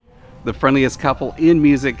the friendliest couple in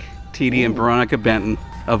music, TD and Veronica Benton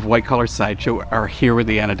of White Collar Sideshow, are here with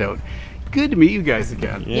the antidote. Good to meet you guys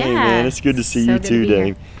again. Yeah, man, it's good to see you too,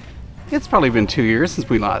 Dave. It's probably been 2 years since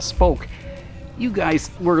we last spoke. You guys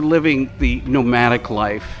were living the nomadic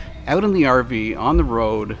life, out in the RV, on the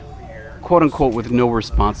road, quote unquote, with no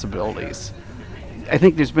responsibilities. I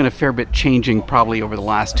think there's been a fair bit changing probably over the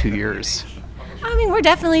last 2 years. I mean, we're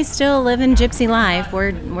definitely still living gypsy life.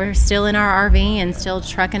 We're still in our RV and still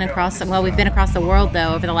trucking across. Well, we've been across the world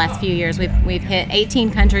though over the last few years. We've hit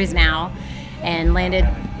 18 countries now, and landed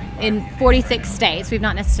in 46 states. We've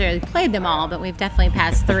not necessarily played them all, but we've definitely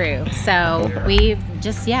passed through. So we've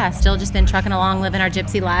just still just been trucking along, living our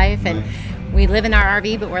gypsy life, and we live in our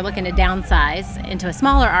RV, but we're looking to downsize into a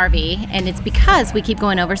smaller RV, and it's because we keep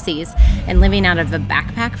going overseas and living out of a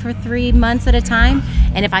backpack for 3 months at a time.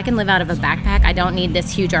 And if I can live out of a backpack, I don't need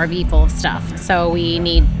this huge RV full of stuff. So we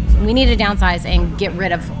need to downsize and get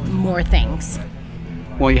rid of more things.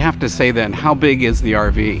 Well, you have to say then, how big is the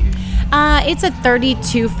RV? It's a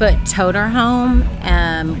 32-foot toter home,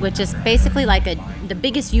 which is basically like the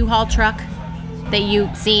biggest U-Haul truck that you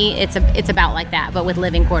see. It's about like that, but with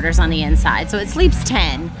living quarters on the inside. So it sleeps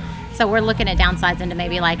 10. So we're looking at downsizing to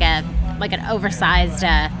maybe like an oversized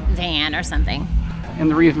van or something. And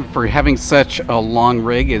the reason for having such a long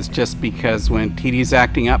rig is just because when TD's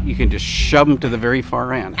acting up, you can just shove them to the very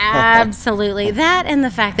far end. Absolutely. That, and the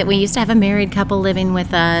fact that we used to have a married couple living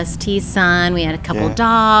with us, T's son, we had a couple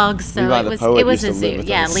dogs. So it was a zoo.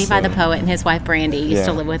 Yeah, Levi the poet and his wife Brandy used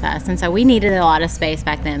to live with us. And so we needed a lot of space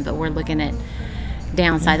back then, but we're looking at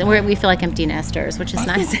downsizing. We feel like empty nesters, which is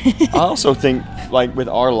nice. I also think, like, with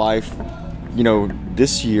our life,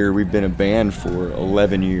 this year we've been a band for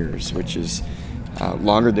 11 years, which is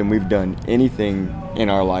longer than we've done anything in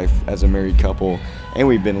our life as a married couple. And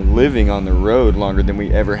we've been living on the road longer than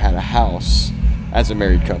we ever had a house as a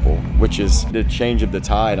married couple, which is the change of the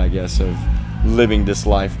tide, I guess, of living this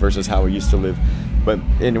life versus how we used to live. But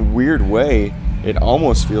in a weird way, it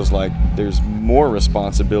almost feels like there's more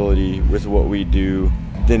responsibility with what we do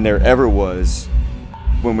than there ever was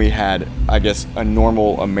when we had, I guess, a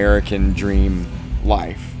normal American dream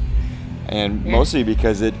life. And mostly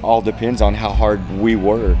because it all depends on how hard we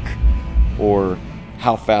work or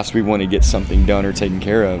how fast we want to get something done or taken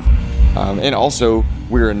care of. And also,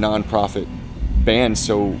 we're a nonprofit band,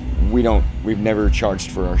 so we've never charged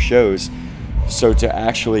for our shows. So to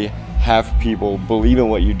actually have people believe in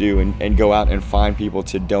what you do and go out and find people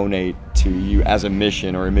to donate to you as a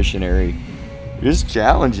mission or a missionary is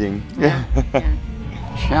challenging. Yeah.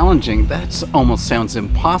 Challenging? That almost sounds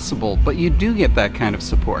impossible, but you do get that kind of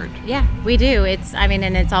support. Yeah, we do.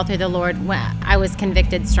 And it's all through the Lord. I was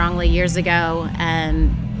convicted strongly years ago,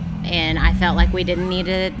 and I felt like we didn't need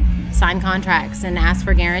to sign contracts and ask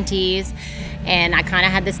for guarantees. And I kind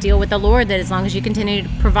of had this deal with the Lord that as long as you continue to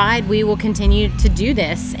provide, we will continue to do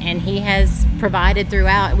this. And He has provided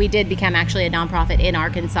throughout. We did become actually a nonprofit in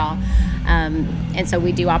Arkansas. And so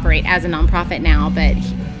we do operate as a nonprofit now, but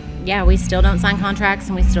we still don't sign contracts,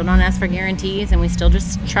 and we still don't ask for guarantees, and we still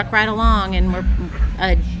just truck right along. And we're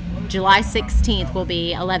July 16th will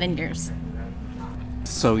be 11 years.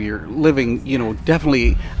 So you're living,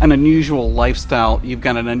 definitely an unusual lifestyle. You've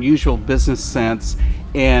got an unusual business sense,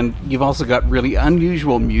 and you've also got really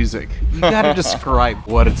unusual music. You got to describe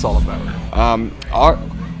what it's all about.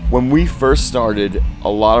 When we first started, a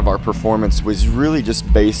lot of our performance was really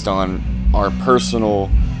just based on our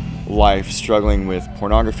personal life, struggling with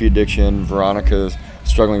pornography addiction, Veronica's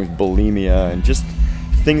struggling with bulimia, and just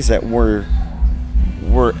things that were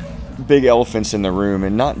big elephants in the room,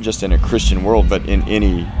 and not just in a Christian world, but in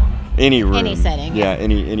any room, any setting,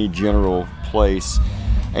 any general place.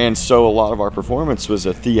 And so a lot of our performance was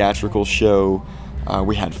a theatrical show.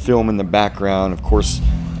 We had film in the background. Of course,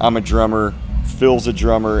 I'm a drummer, Phil's a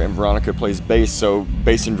drummer, and Veronica plays bass. So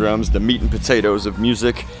bass and drums, the meat and potatoes of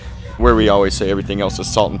music, where we always say everything else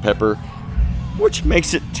is salt and pepper, which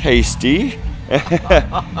makes it tasty.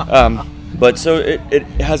 But so it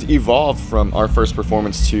has evolved from our first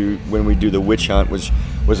performance to when we do the witch hunt, which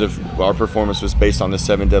our performance was based on the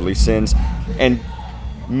 7 deadly sins, and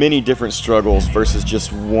many different struggles versus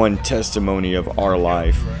just one testimony of our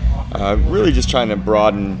life. Really just trying to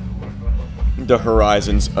broaden the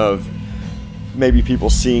horizons of maybe people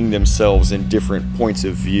seeing themselves in different points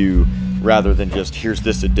of view, rather than just, here's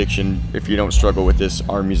this addiction, if you don't struggle with this,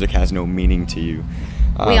 our music has no meaning to you.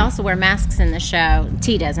 We also wear masks in the show.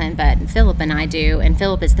 T doesn't, but Philip and I do. And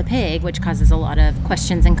Philip is the pig, which causes a lot of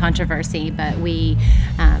questions and controversy. But we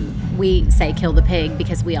say kill the pig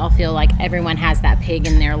because we all feel like everyone has that pig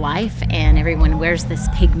in their life, and everyone wears this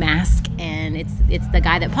pig mask. And and it's the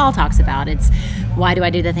guy that Paul talks about. It's why do I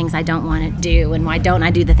do the things I don't want to do, and why don't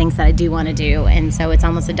I do the things that I do want to do? And so it's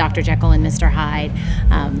almost a Dr. Jekyll and Mr. Hyde.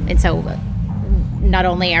 And so not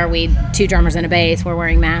only are we two drummers and a bass, we're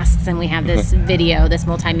wearing masks, and we have this video, this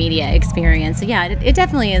multimedia experience. So yeah, it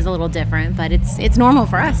definitely is a little different, but it's normal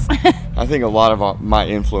for us. I think a lot of my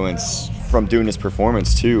influence from doing this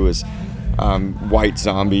performance too is White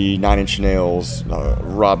Zombie, Nine Inch Nails,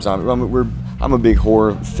 Rob Zombie. I'm a big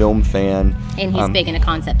horror film fan. And he's big into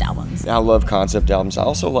concept albums. I love concept albums. I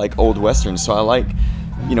also like old westerns, so I like,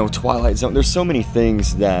 Twilight Zone. There's so many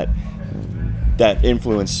things that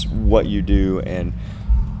influence what you do, and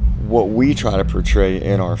what we try to portray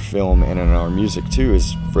in our film and in our music too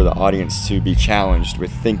is for the audience to be challenged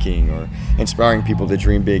with thinking or inspiring people to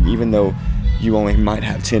dream big, even though you only might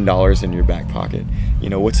have $10 in your back pocket.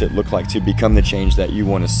 What's it look like to become the change that you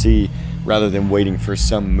want to see, rather than waiting for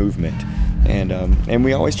some movement? And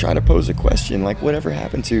we always try to pose a question like, whatever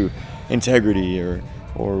happened to integrity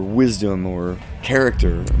or wisdom or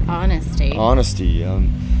character? Honesty.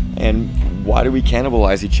 And why do we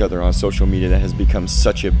cannibalize each other on social media that has become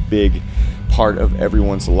such a big part of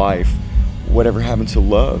everyone's life? Whatever happened to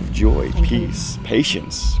love, joy, peace,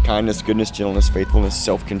 patience, kindness, goodness, gentleness, faithfulness,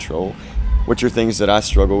 self-control, which are things that I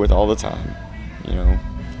struggle with all the time,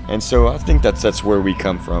 And so I think that's where we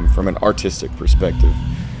come from an artistic perspective.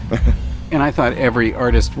 And I thought every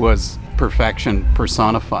artist was perfection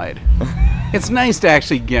personified. It's nice to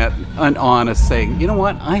actually get an honest saying, you know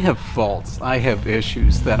what, I have faults, I have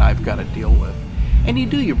issues that I've got to deal with. And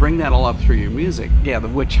you bring that all up through your music. Yeah, the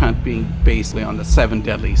witch hunt being basically on the 7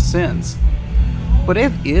 deadly sins. But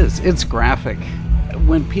it's graphic.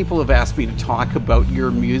 When people have asked me to talk about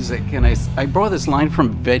your music, and I brought this line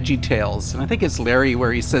from VeggieTales, and I think it's Larry,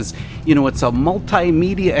 where he says, it's a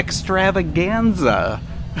multimedia extravaganza.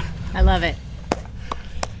 I love it.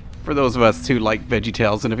 For those of us who like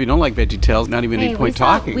VeggieTales, and if you don't like VeggieTales, not even any point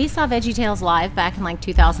talking. We saw VeggieTales live back in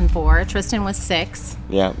 2004. Tristan was 6.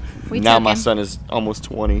 Yeah. Now my son is almost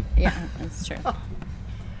 20. Yeah, that's true.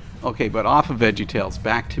 Okay, but off of VeggieTales,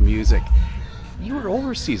 back to music. You were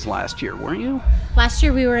overseas last year, weren't you? Last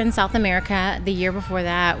year we were in South America. The year before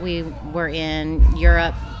that we were in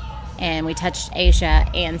Europe, and we touched Asia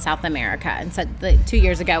and South America. And so 2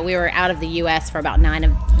 years ago we were out of the U.S. for about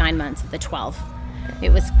 9 months of the 12.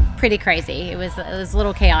 It was pretty crazy. It was a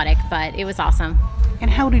little chaotic, but it was awesome. And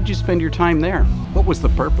how did you spend your time there? What was the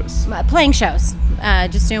purpose? Playing shows,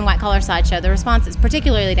 just doing white collar sideshow. The responses,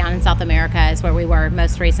 particularly down in South America, is where we were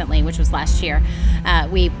most recently, which was last year.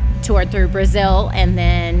 We toured through Brazil and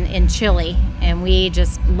then in Chile, and we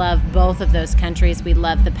just love both of those countries. We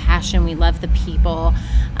love the passion. We love the people.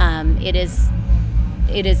 It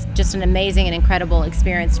is just an amazing and incredible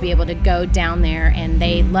experience to be able to go down there, and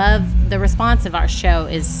they love the response of our show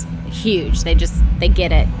is huge. They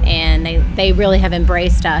get it, and they really have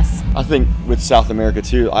embraced us. I think with South America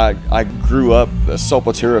too, I grew up a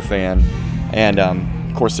Sepultura fan, and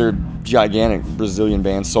of course they're a gigantic Brazilian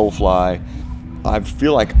band, Soulfly. I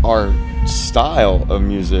feel like our style of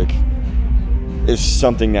music is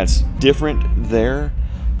something that's different there,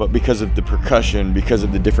 but because of the percussion, because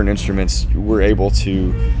of the different instruments, we're able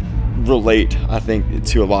to relate, I think,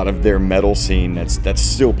 to a lot of their metal scene that's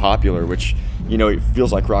still popular, which, it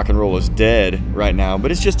feels like rock and roll is dead right now, but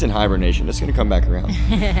it's just in hibernation. It's going to come back around.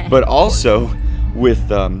 But also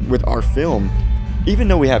with our film, even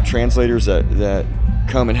though we have translators that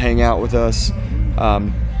come and hang out with us,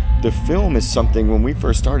 the film is something, when we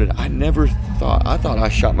first started, I thought I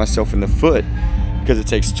shot myself in the foot, because it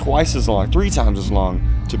takes 3 times as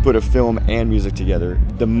long to put a film and music together.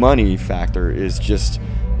 The money factor is just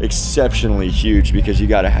exceptionally huge, because you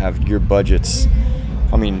got to have your budgets.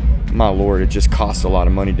 I mean, my Lord, it just costs a lot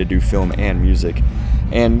of money to do film and music.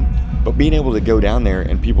 But being able to go down there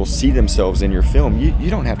and people see themselves in your film, you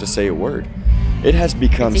don't have to say a word. It has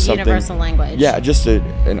become it's a something. Universal language. Yeah, just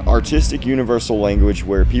an artistic universal language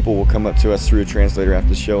where people will come up to us through a translator after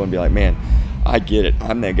the show and be like, man, I get it.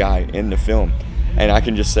 I'm that guy in the film. And I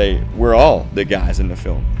can just say, we're all the guys in the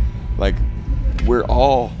film. Like, we're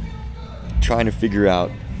all trying to figure out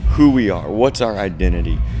who we are, what's our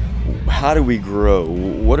identity, how do we grow,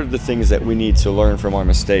 what are the things that we need to learn from our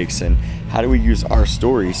mistakes, and how do we use our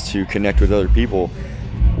stories to connect with other people,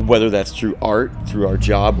 whether that's through art, through our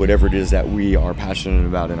job, whatever it is that we are passionate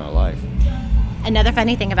about in our life. Another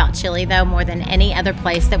funny thing about Chile, though, more than any other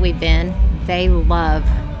place that we've been, they love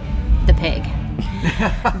the pig.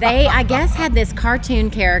 They, I guess, had this cartoon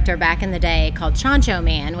character back in the day called Chancho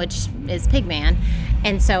Man, which is Pig Man.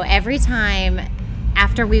 And so every time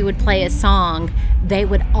after we would play a song, they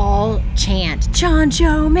would all chant, "John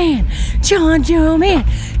Joe Man, John Joe Man,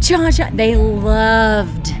 John Joe." They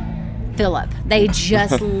loved Philip. They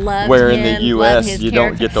just loved Where him. in the loved U.S. his you character.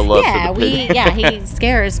 don't get the love for the pig. He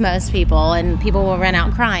scares most people, and people will run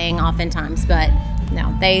out crying oftentimes. But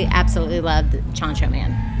no, they absolutely loved John Joe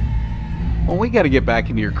Man. Well, we got to get back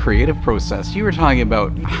into your creative process. You were talking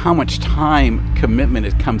about how much time commitment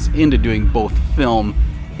it comes into doing both film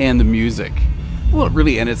and the music. Well,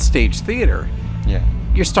 really, and it's stage theater. Yeah.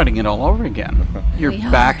 You're starting it all over again. You're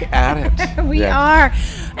back at it. We are.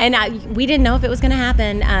 And we didn't know if it was going to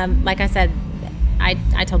happen. Like I said,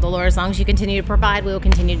 I told the Lord, as long as you continue to provide, we will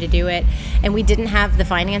continue to do it. And we didn't have the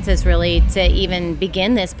finances really to even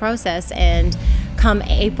begin this process. And come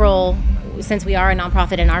April, since we are a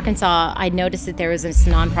nonprofit in Arkansas, I noticed that there was this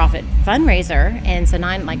nonprofit fundraiser. And so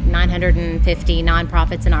 950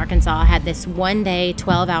 nonprofits in Arkansas had this one-day,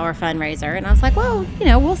 12-hour fundraiser. And I was like, well,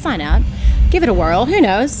 we'll sign up. Give it a whirl. Who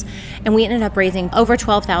knows? And we ended up raising over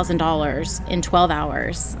 $12,000 in 12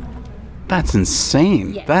 hours. That's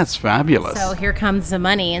insane. Yes. That's fabulous. So here comes the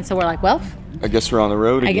money. And so we're like, well, I guess we're on the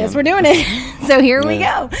road again. I guess we're doing it. So here we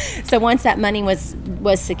go. So once that money was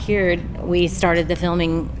secured, we started the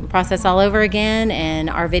filming process all over again. And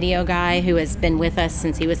our video guy, who has been with us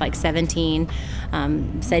since he was like 17,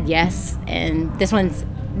 said yes. And this one's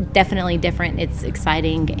definitely different. It's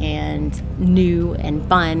exciting and new and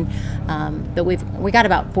fun. But we got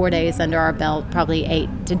about 4 days under our belt, probably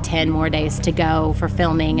 8 to 10 more days to go for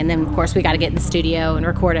filming. And then, of course, we got to get in the studio and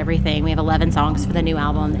record everything. We have 11 songs for the new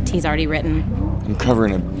album that T's already written. I'm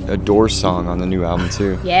covering a Doors song on the new album,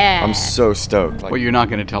 too. Yeah. I'm so stoked. Well, you're not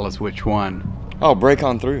going to tell us which one. Oh, break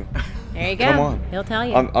on through. There you go. Come on. He'll tell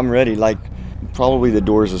you. I'm ready. Probably the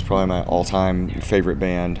Doors is probably my all-time favorite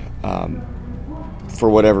band. For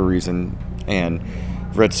whatever reason, and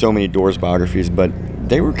I've read so many Doors biographies, but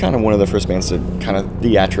they were kind of one of the first bands to kind of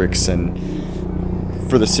theatrics and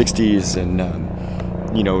for the 60s and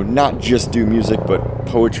not just do music but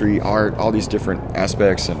poetry, art, all these different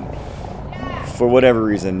aspects. And for whatever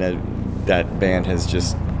reason, that band has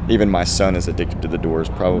just, even my son is addicted to the Doors,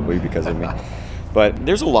 probably because of me. But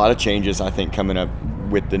there's a lot of changes, I think, coming up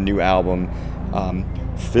with the new album.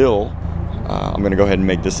 Phil, I'm going to go ahead and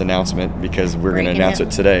make this announcement because we're going to announce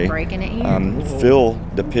it today. Breaking it here. Phil,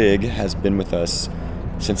 the pig, has been with us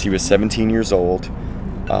since he was 17 years old.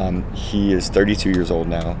 He is 32 years old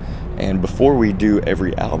now. And before we do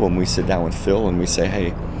every album, we sit down with Phil and we say, hey,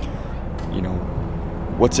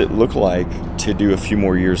 what's it look like to do a few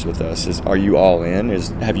more years with us? Are you all in?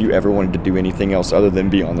 Have you ever wanted to do anything else other than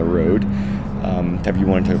be on the road? Have you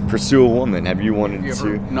wanted to pursue a woman? Have you wanted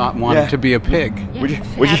to not want to be a pig?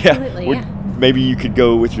 Absolutely. Maybe you could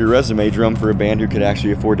go with your resume, drum for a band who could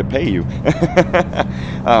actually afford to pay you.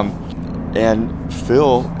 And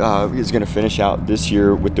Phil is going to finish out this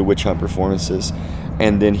year with the Witch Hunt performances,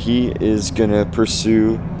 and then he is going to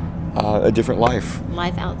pursue a different life.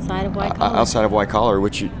 Life outside of white collar. Outside of white collar,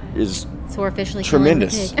 which is so we're officially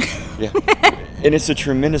tremendous. Yeah, and it's a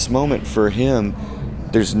tremendous moment for him.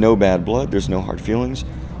 There's no bad blood. There's no hard feelings.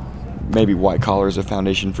 Maybe white collar is a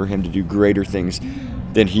foundation for him to do greater things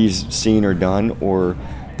than he's seen or done, or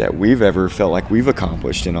that we've ever felt like we've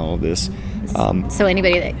accomplished in all of this. So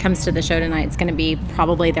anybody that comes to the show tonight, it's going to be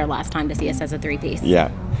probably their last time to see us as a three-piece.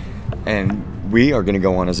 Yeah, and we are going to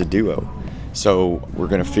go on as a duo. So we're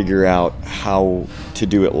going to figure out how to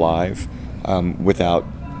do it live without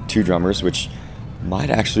two drummers, which might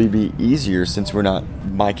actually be easier since we're not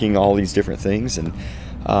miking all these different things. And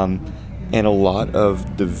a lot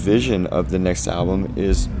of the vision of the next album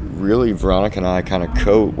is really Veronica and I kind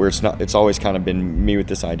of where it's always kind of been me with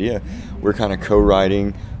this idea. We're kind of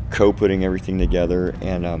co-writing, co-putting everything together,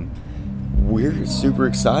 and we're super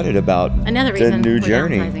excited about another reason the new we're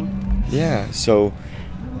journey. downsizing. Yeah, so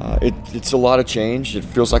it's a lot of change. It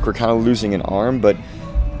feels like we're kind of losing an arm, but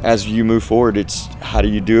as you move forward, it's how do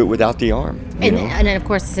you do it without the arm? And then, of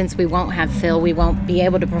course, since we won't have Phil, we won't be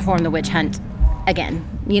able to perform the Witch Hunt again,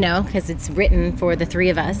 because it's written for the three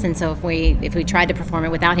of us. And so if we tried to perform it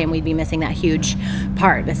without him, we'd be missing that huge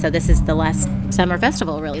part. So this is the last summer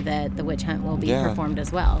festival, really, that the Witch Hunt will be performed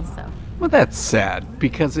as well. So. Well, that's sad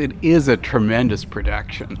because it is a tremendous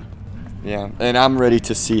production. Yeah, and I'm ready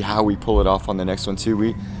to see how we pull it off on the next one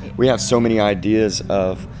too. We have so many ideas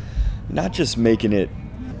of not just making it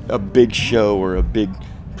a big show or a big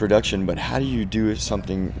production, but how do you do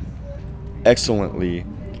something excellently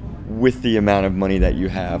with the amount of money that you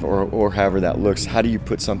have, or however that looks? How do you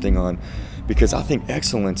put something on? Because I think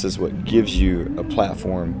excellence is what gives you a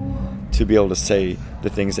platform to be able to say the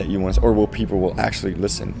things that you want, or people will actually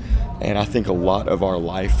listen. And I think a lot of our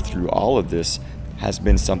life through all of this has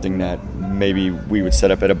been something that maybe we would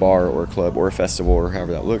set up at a bar or a club or a festival or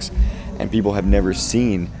however that looks, and people have never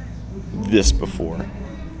seen this before,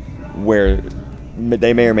 where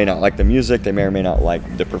they may or may not like the music, they may or may not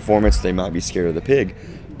like the performance, they might be scared of the pig,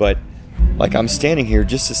 but like I'm standing here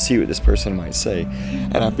just to see what this person might say.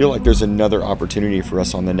 And I feel like there's another opportunity for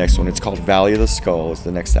us on the next one. It's called Valley of the Skull, is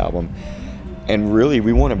the next album. And really,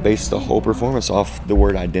 we want to base the whole performance off the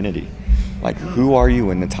word identity. Like, who are you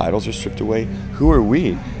when the titles are stripped away? Who are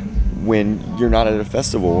we when you're not at a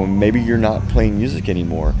festival and maybe you're not playing music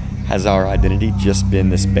anymore? Has our identity just been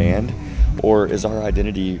this band? Or is our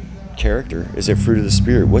identity character? Is it fruit of the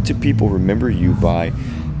Spirit? What do people remember you by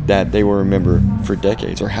that they will remember for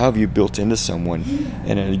decades? Or how have you built into someone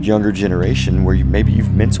in a younger generation where maybe you've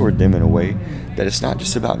mentored them in a way that it's not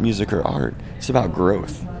just about music or art, it's about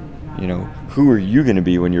growth. You know, who are you going to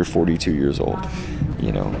be when you're 42 years old?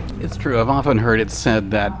 You know, it's true. I've often heard it said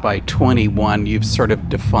that by 21 you've sort of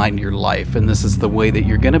defined your life and this is the way that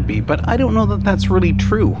you're going to be, but I don't know that that's really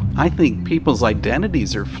true. I think people's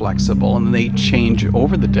identities are flexible and they change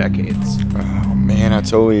over the decades. Oh man, I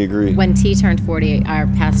totally agree. When T turned 40, our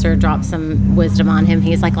pastor dropped some wisdom on him.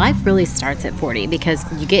 He's like, life really starts at 40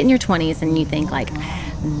 because you get in your 20s and you think like,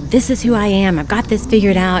 this is who I am. I've got this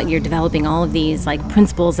figured out. You're developing all of these like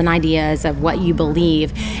principles and ideas of what you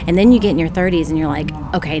believe. And then you get in your 30s and you're like,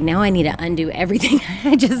 okay, now I need to undo everything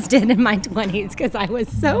I just did in my 20s because I was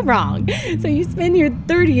so wrong. So you spend your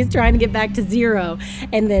 30s trying to get back to zero.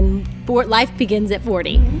 And then life begins at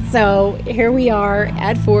 40. So here we are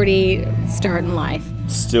at 40, starting life.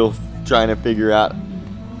 Still trying to figure out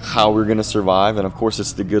how we're going to survive. And of course,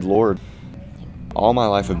 it's the good Lord. All my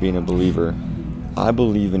life of being a believer, I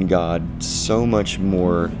believe in God so much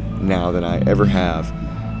more now than I ever have.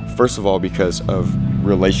 First of all, because of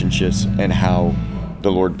relationships and how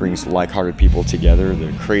the Lord brings like-hearted people together,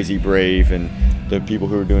 the crazy brave and the people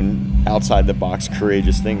who are doing outside the box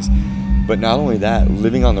courageous things. But not only that,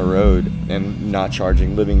 living on the road and not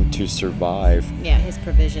charging, living to survive. Yeah, His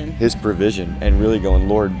provision. His provision, and really going,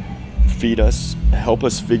 Lord, feed us, help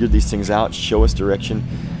us figure these things out, show us direction.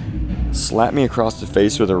 Slap me across the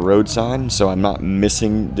face with a road sign so I'm not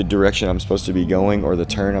missing the direction I'm supposed to be going or the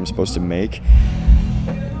turn I'm supposed to make.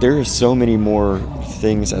 There are so many more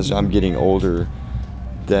things as I'm getting older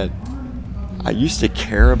that I used to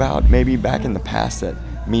care about maybe back in the past that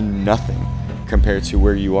mean nothing compared to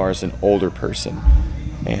where you are as an older person.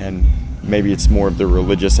 And maybe it's more of the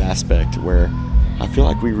religious aspect where I feel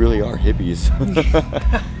like we really are hippies.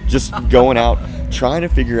 Just going out, trying to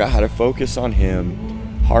figure out how to focus on Him,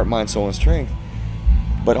 heart, mind, soul, and strength.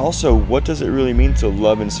 But also, what does it really mean to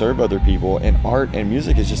love and serve other people? And art and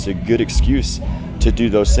music is just a good excuse to do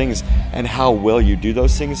those things. And how well you do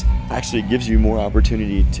those things actually gives you more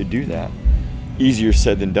opportunity to do that. Easier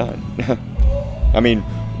said than done. I mean,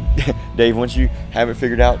 Dave, once you have it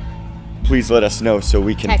figured out, please let us know so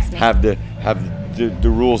we can have the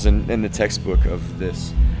rules in the textbook of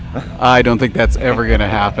this. I don't think that's ever going to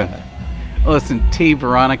happen. Listen, T,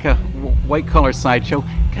 Veronica, White Collar Sideshow,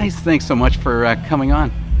 guys, thanks so much for coming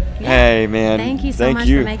on. Yeah. Hey, man. Thank you so much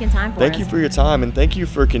for making time for us. Thank you for your time, and thank you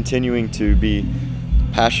for continuing to be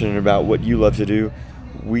passionate about what you love to do.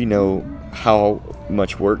 We know how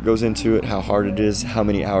much work goes into it, how hard it is, how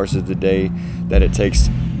many hours of the day that it takes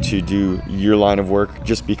to do your line of work.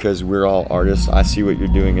 Just because we're all artists, I see what you're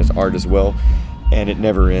doing as art as well, and it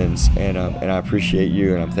never ends. And I appreciate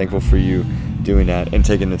you, and I'm thankful for you doing that and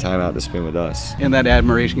taking the time out to spend with us. And that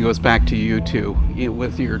admiration goes back to you too,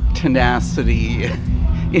 with your tenacity,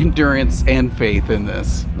 endurance, and faith in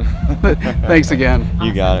this. Thanks again.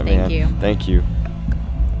 You got it, man. Thank you. Thank you.